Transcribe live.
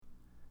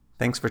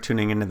Thanks for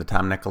tuning into the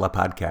Tom Nicola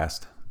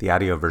podcast, the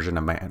audio version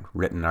of my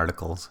written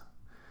articles.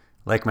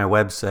 Like my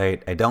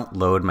website, I don't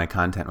load my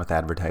content with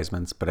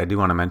advertisements, but I do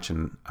want to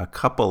mention a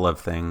couple of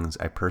things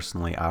I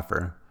personally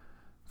offer.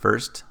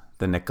 First,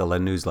 the Nicola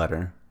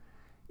newsletter.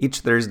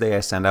 Each Thursday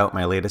I send out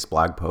my latest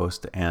blog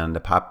post and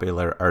a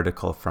popular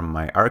article from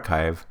my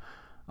archive,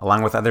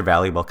 along with other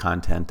valuable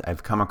content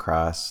I've come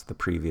across the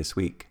previous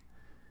week.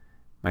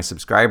 My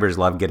subscribers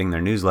love getting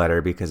their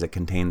newsletter because it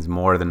contains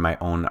more than my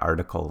own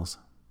articles.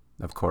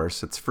 Of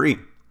course, it's free.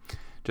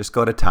 Just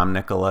go to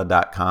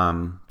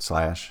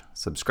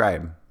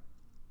tomnicola.com/subscribe.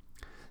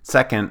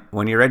 Second,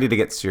 when you're ready to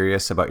get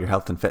serious about your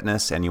health and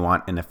fitness and you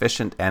want an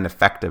efficient and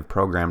effective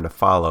program to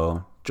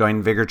follow,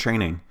 join Vigor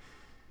Training.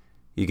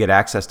 You get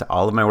access to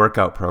all of my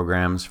workout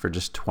programs for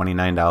just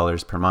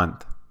 $29 per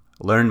month.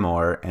 Learn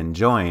more and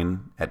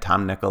join at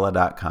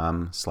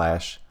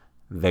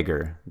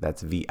tomnicola.com/vigor.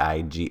 That's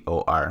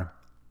VIGOR.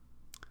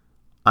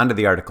 On to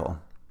the article.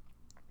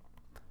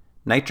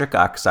 Nitric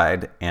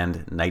oxide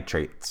and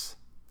nitrates.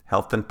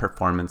 Health and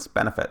performance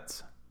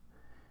benefits.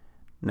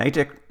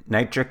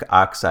 Nitric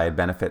oxide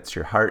benefits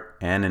your heart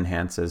and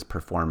enhances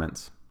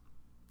performance.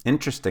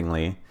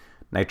 Interestingly,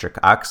 nitric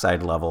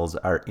oxide levels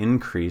are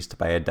increased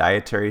by a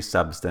dietary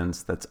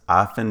substance that's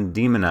often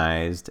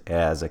demonized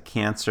as a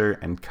cancer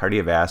and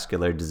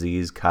cardiovascular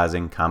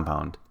disease-causing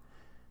compound,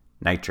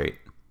 nitrate.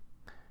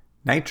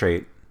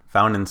 Nitrate,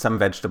 found in some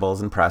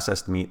vegetables and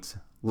processed meats,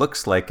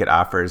 looks like it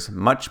offers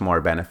much more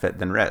benefit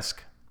than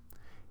risk.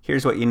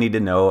 Here's what you need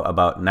to know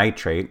about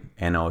nitrate,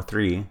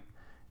 NO3,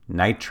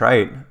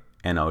 nitrite,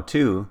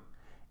 NO2,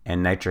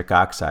 and nitric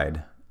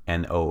oxide,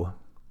 NO.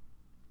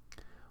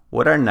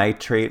 What are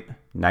nitrate,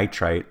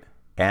 nitrite,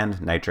 and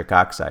nitric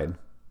oxide?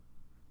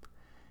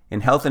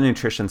 In health and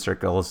nutrition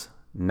circles,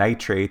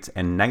 nitrates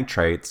and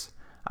nitrites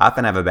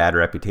often have a bad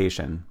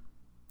reputation.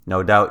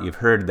 No doubt you've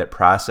heard that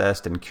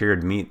processed and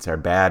cured meats are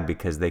bad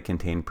because they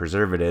contain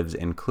preservatives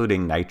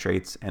including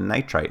nitrates and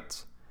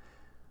nitrites.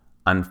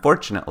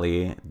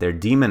 Unfortunately, they're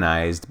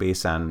demonized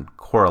based on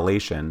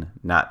correlation,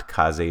 not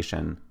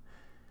causation.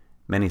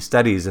 Many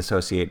studies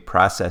associate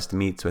processed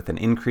meats with an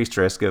increased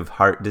risk of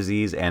heart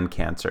disease and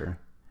cancer.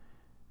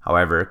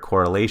 However,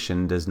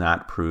 correlation does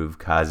not prove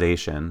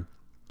causation.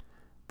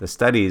 The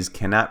studies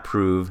cannot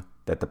prove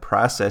that the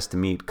processed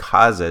meat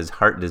causes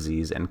heart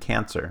disease and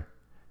cancer.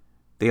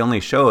 They only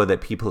show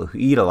that people who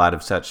eat a lot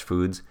of such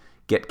foods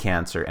get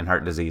cancer and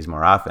heart disease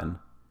more often.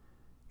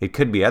 It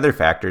could be other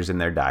factors in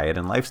their diet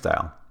and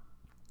lifestyle.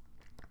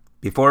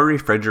 Before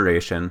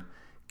refrigeration,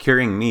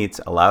 curing meats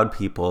allowed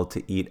people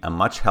to eat a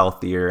much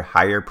healthier,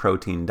 higher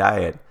protein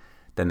diet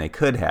than they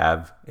could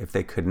have if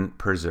they couldn't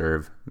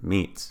preserve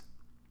meats.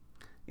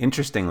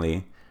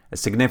 Interestingly, a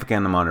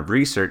significant amount of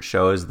research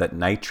shows that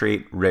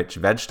nitrate-rich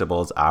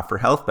vegetables offer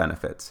health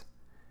benefits.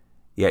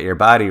 Yet your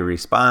body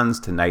responds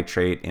to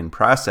nitrate in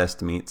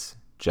processed meats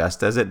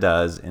just as it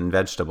does in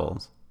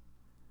vegetables.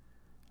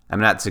 I'm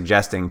not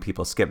suggesting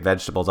people skip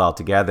vegetables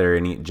altogether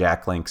and eat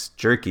Jack Link's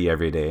jerky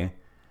every day.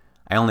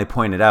 I only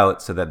point it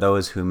out so that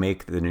those who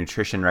make the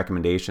nutrition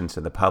recommendations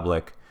to the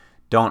public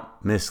don't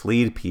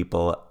mislead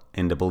people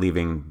into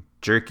believing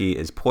jerky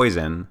is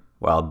poison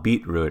while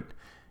beetroot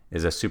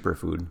is a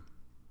superfood.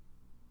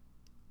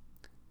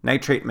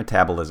 Nitrate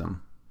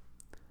metabolism.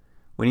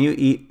 When you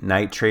eat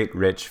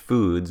nitrate-rich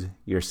foods,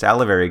 your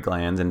salivary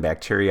glands and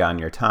bacteria on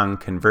your tongue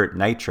convert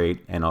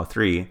nitrate,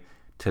 NO3,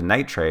 to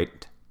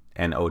nitrite,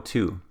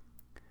 NO2.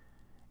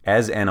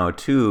 As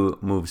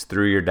NO2 moves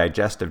through your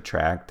digestive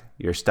tract,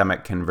 your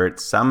stomach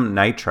converts some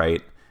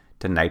nitrite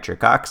to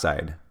nitric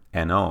oxide,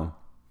 NO.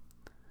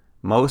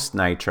 Most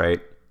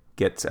nitrite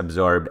gets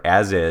absorbed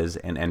as is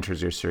and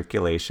enters your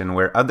circulation,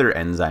 where other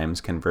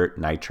enzymes convert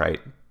nitrite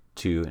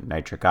to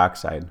nitric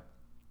oxide.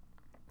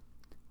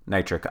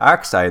 Nitric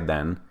oxide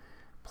then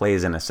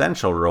plays an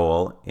essential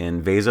role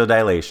in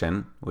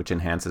vasodilation, which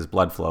enhances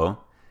blood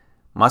flow,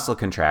 muscle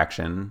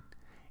contraction,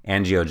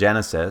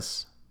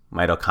 angiogenesis,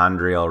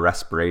 mitochondrial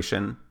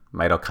respiration,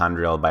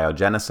 mitochondrial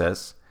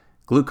biogenesis,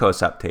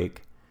 glucose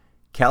uptake,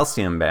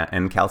 calcium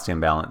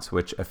balance,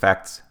 which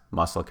affects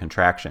muscle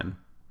contraction.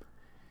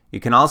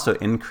 You can also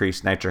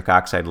increase nitric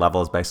oxide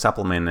levels by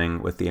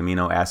supplementing with the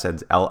amino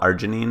acids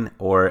L-arginine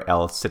or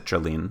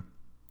L-citrulline.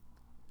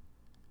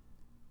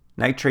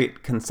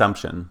 Nitrate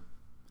consumption.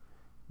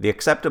 The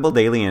acceptable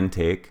daily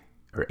intake,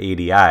 or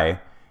ADI,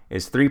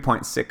 is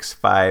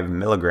 3.65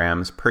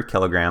 milligrams per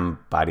kilogram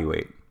body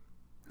weight.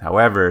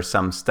 However,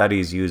 some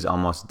studies use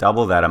almost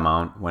double that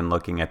amount when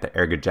looking at the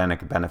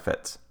ergogenic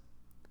benefits.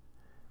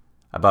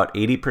 About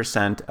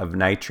 80% of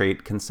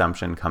nitrate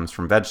consumption comes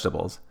from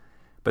vegetables,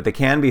 but they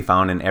can be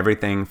found in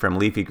everything from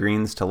leafy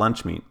greens to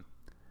lunch meat.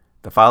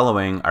 The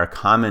following are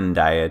common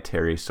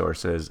dietary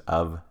sources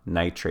of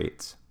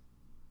nitrates: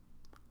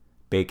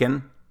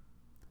 bacon,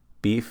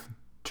 beef,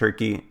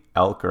 turkey,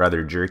 elk, or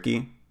other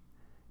jerky,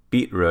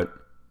 beetroot,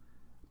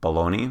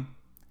 bologna,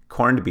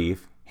 corned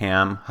beef,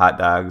 ham, hot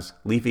dogs,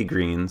 leafy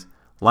greens,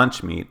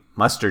 lunch meat,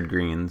 mustard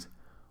greens,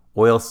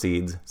 oil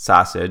seeds,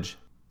 sausage,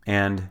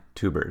 and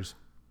tubers.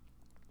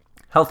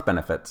 Health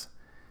benefits.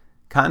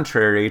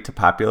 Contrary to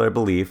popular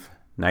belief,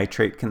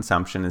 nitrate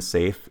consumption is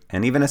safe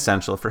and even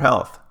essential for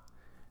health.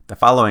 The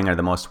following are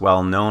the most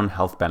well-known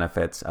health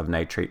benefits of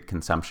nitrate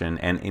consumption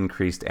and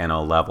increased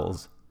NO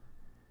levels.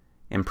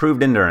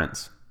 Improved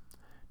endurance.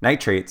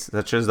 Nitrates,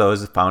 such as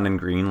those found in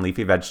green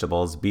leafy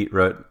vegetables,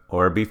 beetroot,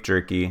 or beef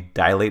jerky,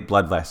 dilate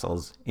blood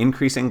vessels,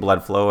 increasing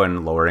blood flow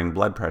and lowering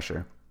blood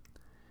pressure.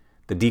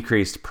 The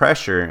decreased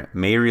pressure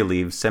may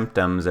relieve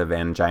symptoms of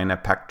angina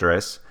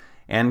pectoris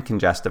and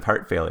congestive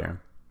heart failure.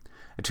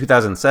 A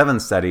 2007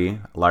 study,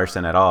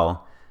 Larson et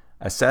al.,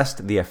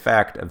 assessed the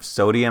effect of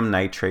sodium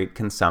nitrate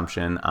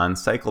consumption on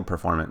cycle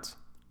performance.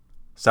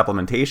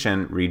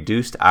 Supplementation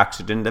reduced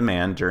oxygen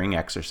demand during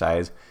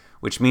exercise,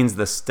 which means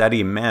the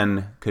study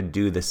men could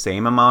do the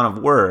same amount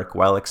of work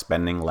while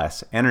expending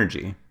less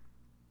energy.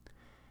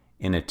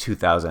 In a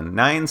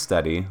 2009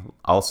 study,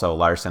 also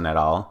Larson et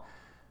al.,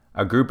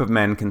 a group of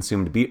men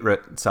consumed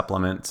beetroot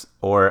supplements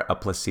or a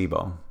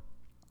placebo.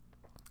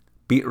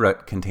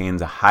 Beetroot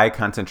contains a high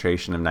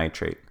concentration of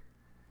nitrate.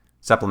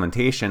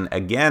 Supplementation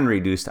again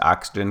reduced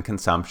oxygen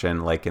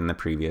consumption like in the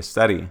previous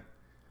study.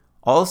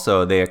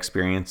 Also, they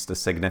experienced a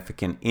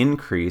significant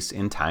increase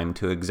in time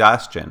to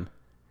exhaustion.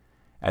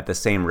 At the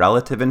same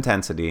relative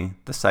intensity,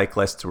 the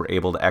cyclists were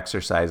able to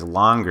exercise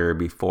longer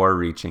before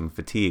reaching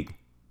fatigue.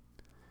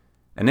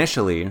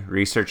 Initially,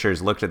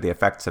 researchers looked at the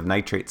effects of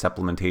nitrate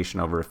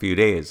supplementation over a few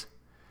days.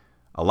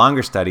 A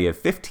longer study of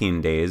 15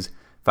 days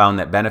found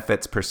that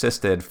benefits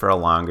persisted for a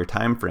longer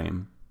time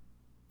frame.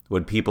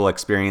 Would people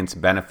experience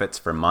benefits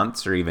for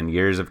months or even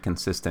years of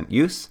consistent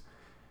use?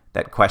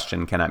 That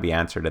question cannot be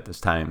answered at this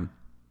time.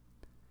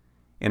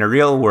 In a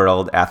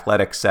real-world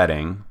athletic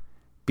setting,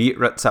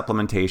 beetroot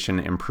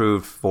supplementation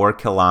improved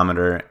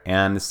 4-kilometer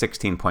and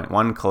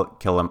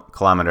 16.1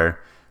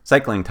 kilometer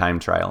cycling time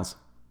trials.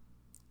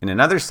 In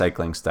another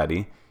cycling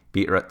study,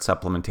 beetroot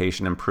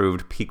supplementation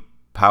improved peak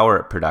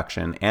power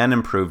production and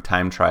improved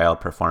time trial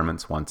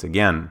performance once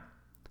again.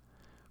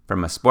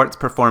 From a sports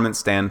performance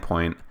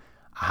standpoint,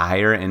 a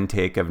higher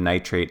intake of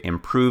nitrate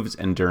improves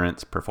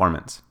endurance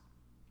performance.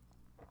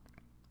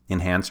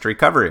 Enhanced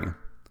recovery.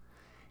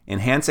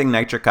 Enhancing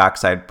nitric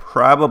oxide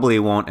probably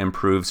won't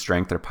improve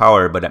strength or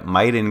power, but it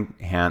might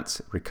enhance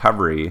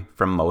recovery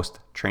from most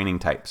training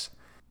types.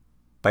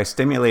 By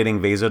stimulating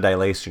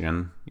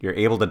vasodilation, you're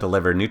able to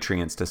deliver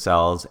nutrients to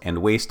cells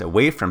and waste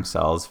away from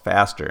cells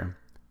faster,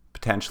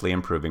 potentially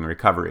improving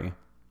recovery.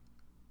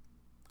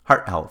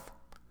 Heart health.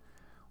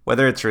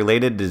 Whether it's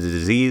related to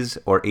disease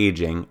or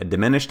aging, a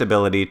diminished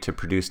ability to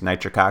produce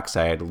nitric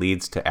oxide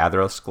leads to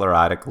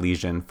atherosclerotic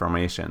lesion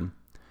formation,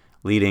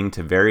 leading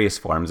to various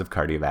forms of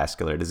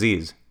cardiovascular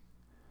disease.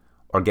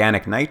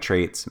 Organic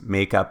nitrates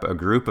make up a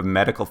group of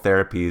medical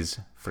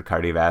therapies for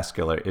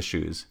cardiovascular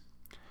issues.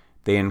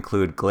 They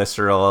include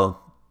glyceryl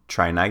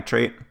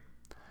trinitrate,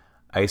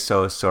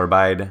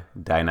 isosorbide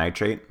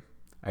dinitrate,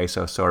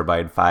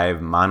 isosorbide 5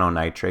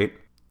 mononitrate,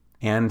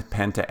 and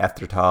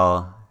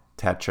pentaerythritol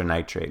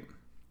tetranitrate.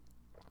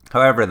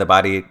 However, the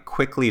body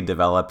quickly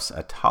develops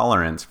a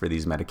tolerance for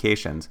these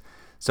medications,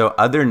 so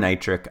other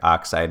nitric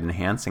oxide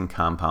enhancing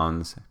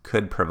compounds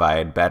could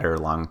provide better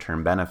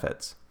long-term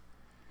benefits.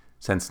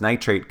 Since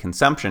nitrate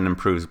consumption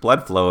improves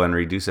blood flow and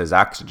reduces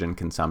oxygen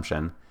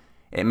consumption,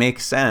 it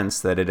makes sense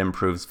that it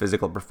improves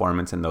physical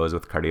performance in those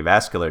with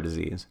cardiovascular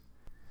disease.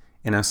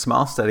 In a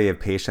small study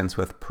of patients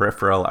with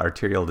peripheral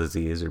arterial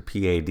disease, or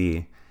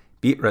PAD,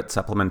 beetroot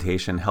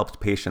supplementation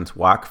helped patients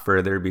walk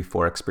further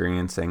before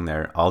experiencing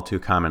their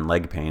all-too-common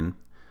leg pain,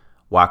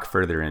 walk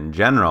further in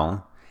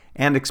general,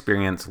 and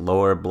experience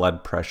lower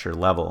blood pressure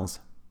levels.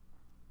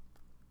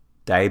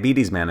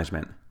 Diabetes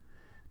management.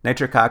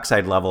 Nitric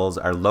oxide levels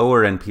are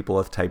lower in people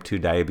with type 2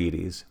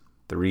 diabetes.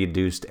 The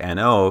reduced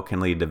NO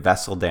can lead to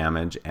vessel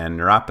damage and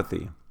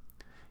neuropathy.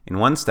 In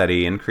one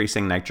study,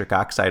 increasing nitric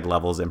oxide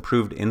levels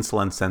improved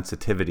insulin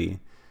sensitivity,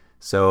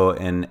 so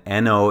an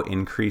NO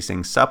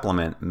increasing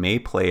supplement may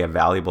play a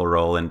valuable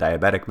role in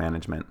diabetic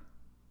management.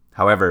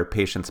 However,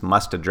 patients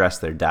must address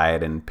their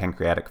diet and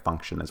pancreatic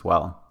function as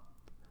well.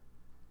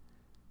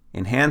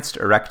 Enhanced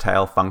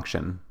erectile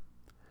function.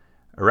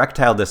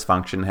 Erectile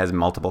dysfunction has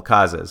multiple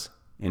causes,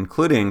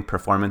 including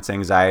performance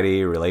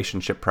anxiety,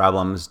 relationship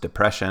problems,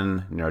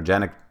 depression,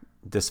 neurogenic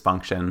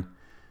dysfunction,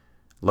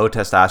 low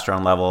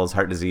testosterone levels,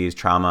 heart disease,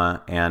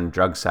 trauma, and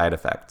drug side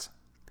effects.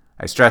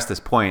 I stress this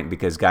point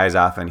because guys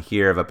often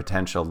hear of a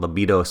potential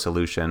libido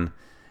solution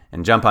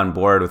and jump on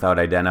board without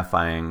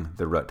identifying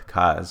the root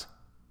cause.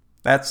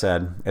 That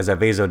said, as a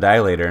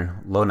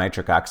vasodilator, low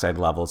nitric oxide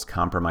levels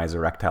compromise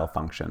erectile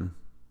function.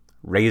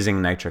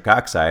 Raising nitric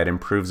oxide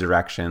improves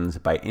erections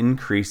by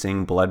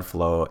increasing blood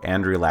flow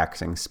and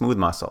relaxing smooth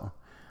muscle,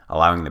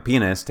 allowing the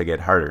penis to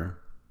get harder.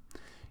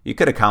 You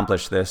could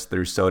accomplish this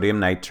through sodium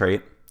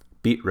nitrate,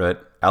 beetroot,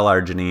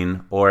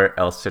 L-arginine, or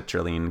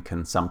L-citrulline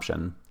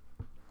consumption.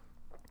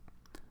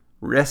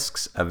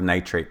 Risks of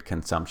nitrate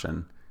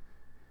consumption.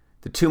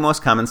 The two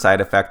most common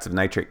side effects of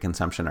nitrate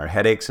consumption are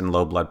headaches and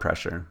low blood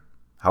pressure.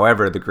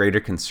 However, the greater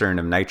concern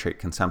of nitrate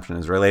consumption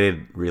is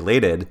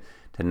related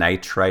to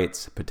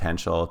nitrite's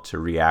potential to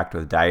react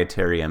with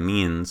dietary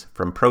amines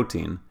from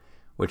protein,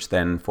 which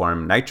then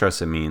form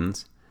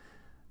nitrosamines.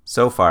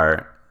 So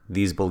far,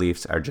 these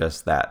beliefs are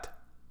just that,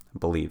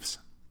 beliefs.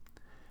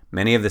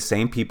 Many of the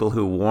same people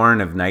who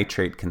warn of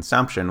nitrate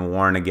consumption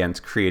warn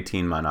against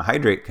creatine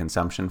monohydrate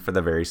consumption for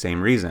the very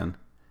same reason.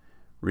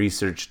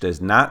 Research does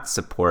not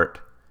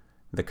support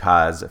the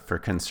cause for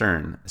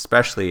concern,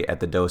 especially at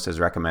the doses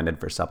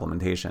recommended for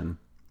supplementation.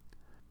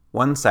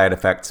 One side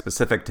effect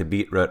specific to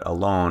beetroot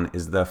alone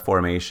is the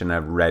formation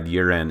of red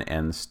urine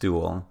and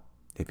stool.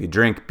 If you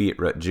drink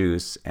beetroot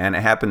juice and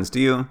it happens to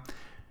you,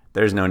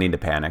 there's no need to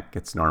panic.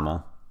 It's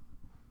normal.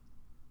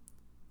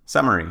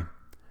 Summary: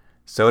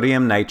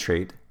 sodium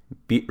nitrate,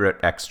 beetroot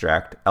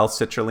extract,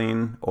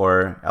 L-citrulline,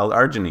 or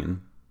L-arginine.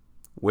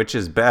 Which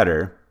is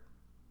better,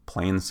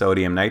 plain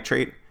sodium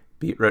nitrate,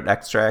 beetroot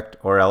extract,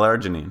 or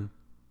L-arginine?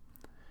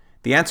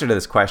 The answer to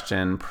this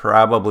question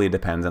probably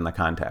depends on the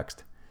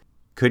context.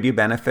 Could you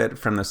benefit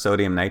from the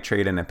sodium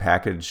nitrate in a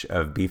package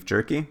of beef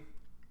jerky?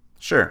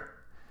 Sure,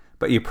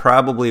 but you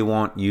probably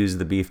won't use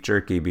the beef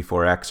jerky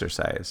before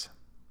exercise.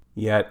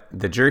 Yet,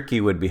 the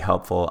jerky would be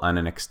helpful on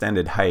an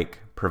extended hike,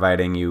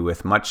 providing you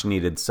with much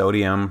needed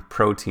sodium,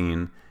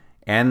 protein,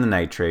 and the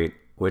nitrate,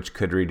 which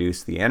could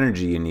reduce the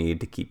energy you need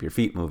to keep your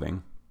feet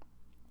moving.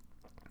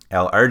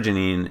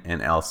 L-arginine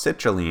and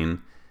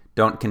L-citrulline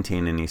don't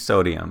contain any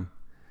sodium,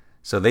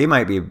 so they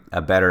might be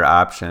a better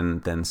option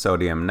than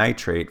sodium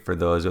nitrate for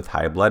those with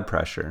high blood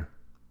pressure.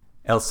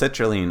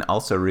 L-citrulline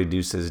also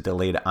reduces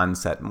delayed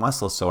onset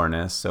muscle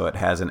soreness, so it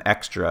has an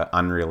extra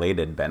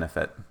unrelated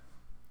benefit.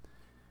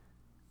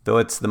 Though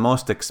it's the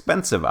most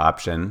expensive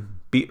option,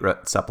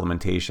 beetroot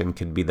supplementation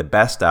could be the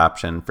best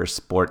option for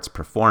sports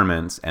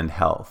performance and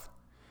health.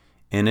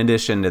 In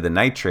addition to the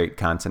nitrate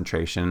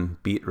concentration,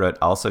 beetroot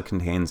also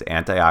contains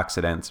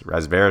antioxidants,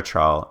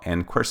 resveratrol,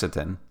 and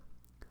quercetin.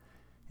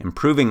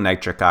 Improving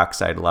nitric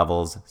oxide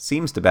levels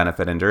seems to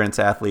benefit endurance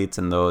athletes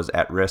and those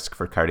at risk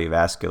for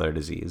cardiovascular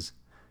disease.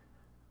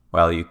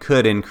 While you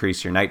could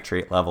increase your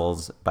nitrate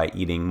levels by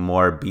eating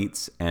more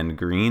beets and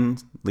green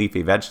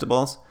leafy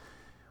vegetables,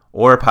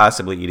 or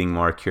possibly eating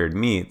more cured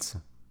meats,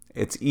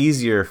 it's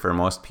easier for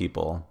most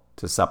people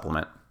to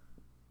supplement.